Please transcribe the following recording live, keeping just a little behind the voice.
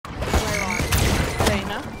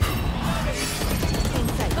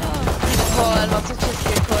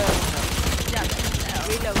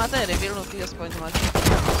je revealnutý, aspoň to máš.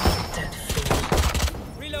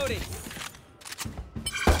 Reloading.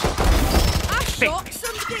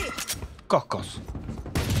 Kokos.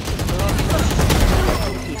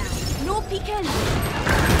 No peeking.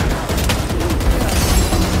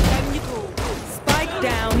 Spike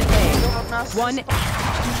down A. One.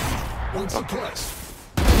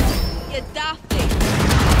 You dafty.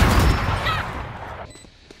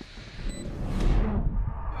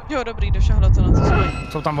 Jo, dobrý, došahlo to na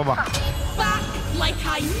cestu. Jsou tam oba. Back like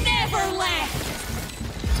I never left.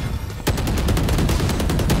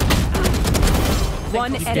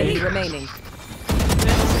 One enemy remaining.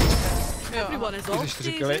 Everyone is off.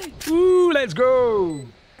 Let's go!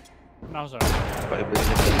 Nahoře.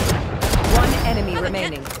 One enemy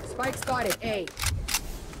remaining. Spike spotted. A.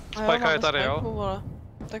 Spajka je tady, jo?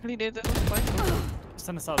 Tak hlídejte tu spajku.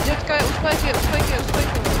 Jste nesal. Dětka je u spajky, u spajky.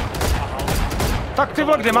 Tak ty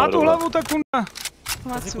vole, kde má tu hlavu, tak kunda?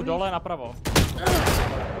 Ziku dole napravo.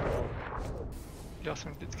 Já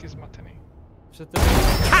jsem vždycky zmatený. Před tebou.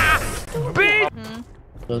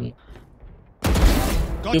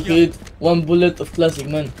 You hit one bullet of classic,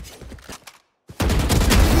 man.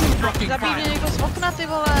 Zabij mě někdo z okna, ty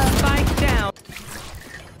vole. Spike down.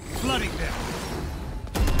 Flooding them.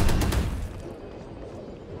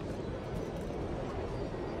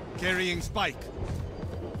 Carrying spike.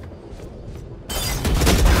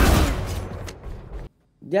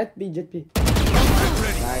 Jet B. Nice.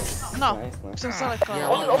 No, Nice. jsem se lekla.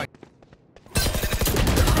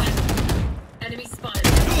 Enemy spotted.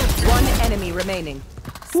 One enemy remaining.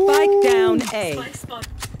 Spike down A. Spike spot.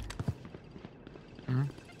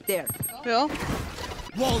 There. Jo?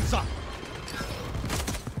 Walls up.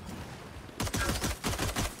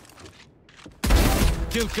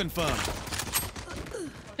 Kill confirmed.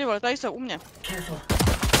 Ty vole, tady jsou u mě. Careful.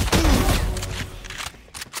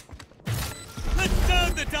 Let's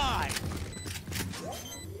turn the tide.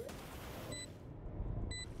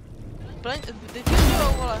 Teď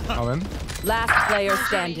jo, vole. Nevím. Last player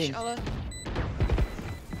standing. Ale...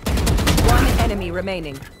 One enemy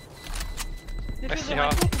remaining.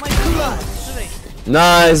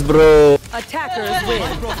 Nice, bro. Attackers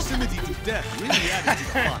win. Proximity to death really added to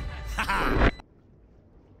the fun.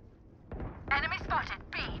 Enemy spotted.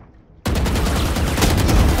 B.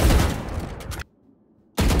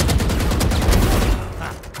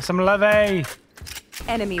 Já jsem levej.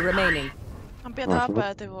 Enemy remaining. Mám 5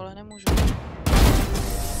 HP, ty vole, nemůžu.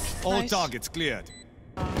 All Nice. targets cleared.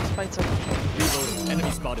 Spajce.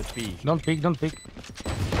 Enemy spotted B. Don't peek, don't peek.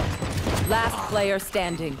 Last player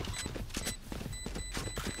standing.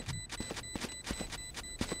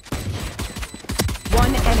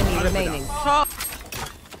 One enemy remaining.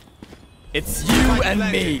 It's you and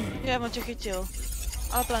me. Já mám tě chytil.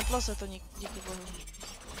 Ale plantlo se to díky bohu.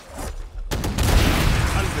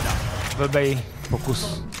 Blbej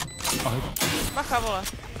pokus. Ahoj. Bacha, vole.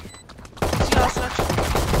 Střílá srač.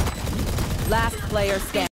 Last player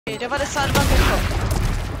standing. 92 pětko.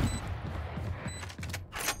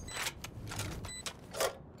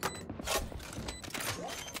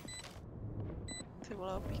 Ty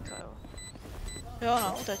vole, opíka, jo. Jo,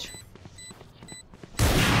 no, uteč.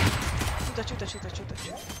 Uteč.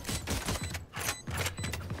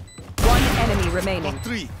 One enemy remaining.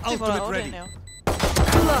 Three. Ty vole, Ultimate Odin, ready. jo.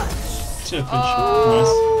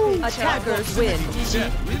 Attackers win.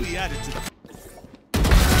 Death really added to the.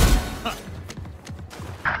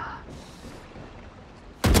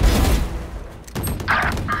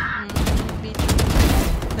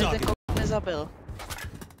 Teď ten nezabil.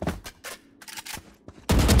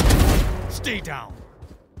 Stay down.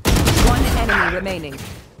 One enemy remaining.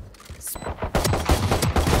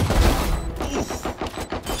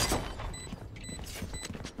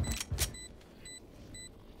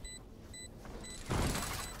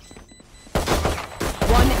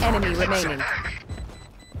 One enemy remaining.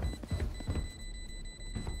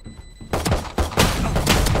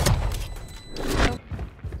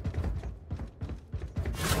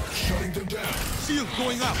 Shield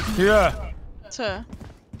going up. Yeah. Co je?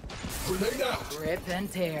 Rip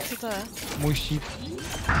and tear. Co to je? Můj štít.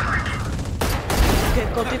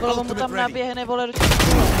 Jako ty vole, mu tam naběhne, vole, do těch.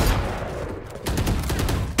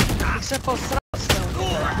 Bych se posral s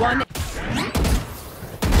tou. One.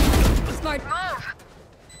 Smart move.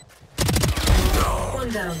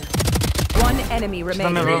 One down. One enemy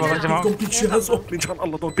Tam je remaining. vole, těma.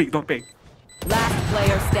 Don't peek. Last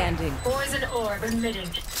player standing. Poison orb emitting.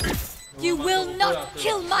 You will not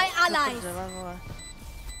kill my allies.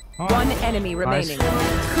 One enemy remaining.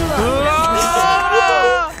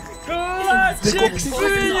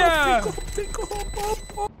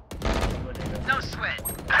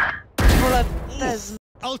 Vole, to je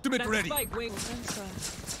Ultimate ready. Ten se.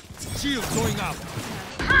 Shield going up.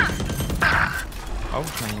 A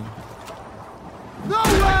už není.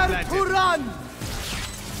 Nowhere to run.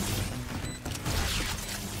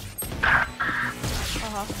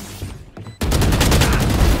 Aha.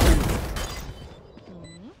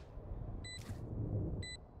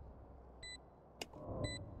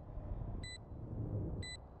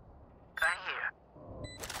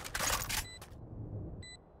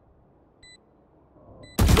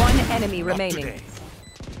 One enemy remaining.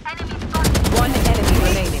 One enemy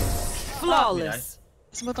remaining. Flawless.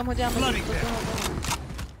 Jsme tam hodíme do toho.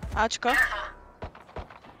 Ačko.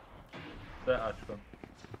 To je Ačko.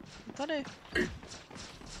 Tady.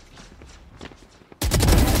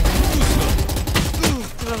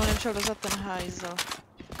 Tyhle, on šel dozad ten hajzel.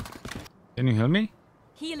 Can you heal me?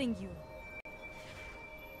 Healing you.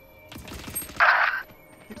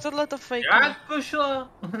 Jak tohle to fake? Jak pošla?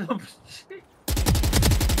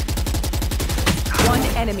 One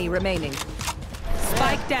enemy remaining.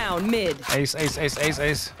 Spike down mid.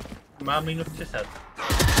 Ace. Mám minus 30.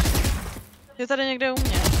 Je tady někde u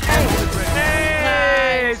mě.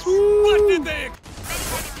 Nice! What did they?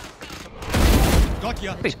 Got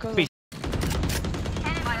ya.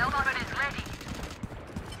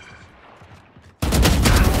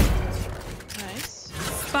 Nice.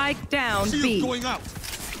 Spike down Shield B. going out.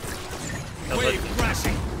 Wave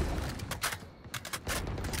crashing.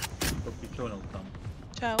 To pičonou tam.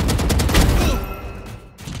 Čau.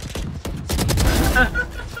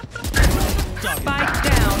 Spike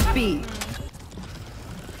down B.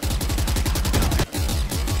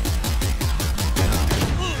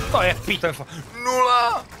 To je pít.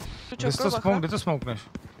 Nula! Kde to smoukneš?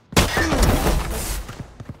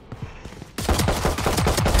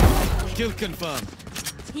 Kill confirmed.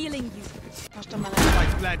 Healing you. Máš tam jméno.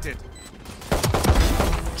 Spike planted.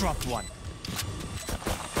 Drop one.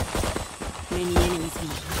 Many enemies B.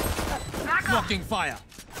 Blocking fire.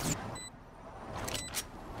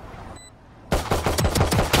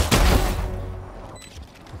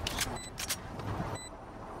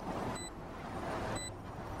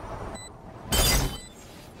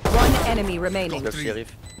 One enemy remaining. Three.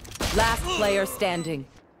 Last player standing.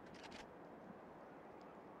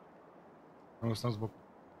 Tam z boku.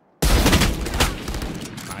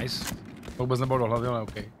 Nice. To vůbec nebylo do hlavy, ale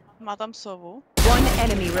OK. Má tam sovu. One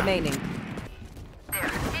enemy remaining.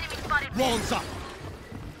 Rolls up.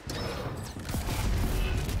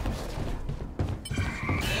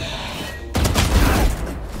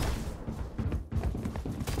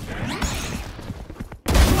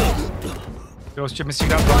 Jo, ještě myslíš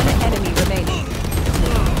dát One enemy remaining.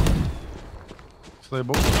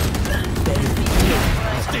 slibou.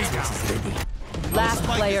 Last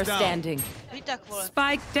player standing. Vítek, vole.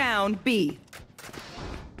 Spike down B.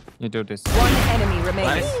 You do this. One enemy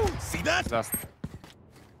remaining. See that? Last.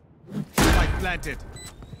 Spike planted.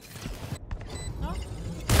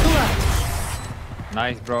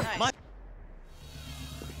 Nice, bro. Nice.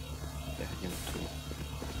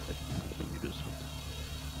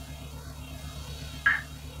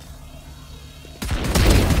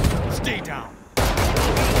 Stay down.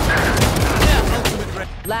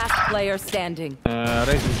 Last player standing.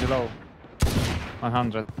 Raise is low.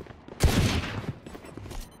 100.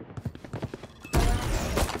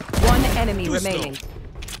 One enemy remaining.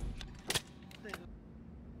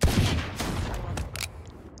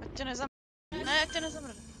 Ať tě nezamrne. Ne, ať tě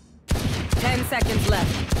nezamrne. 10 seconds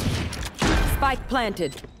left. Spike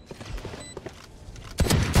planted.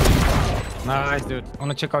 Nice, dude. On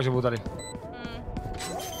nečekal, že budu tady.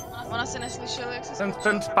 Ona si neslyšel, jak se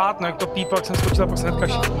Ten spát, no jak to pípl, jak jsem skočil, pak jsem hned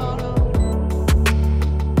kašel. No.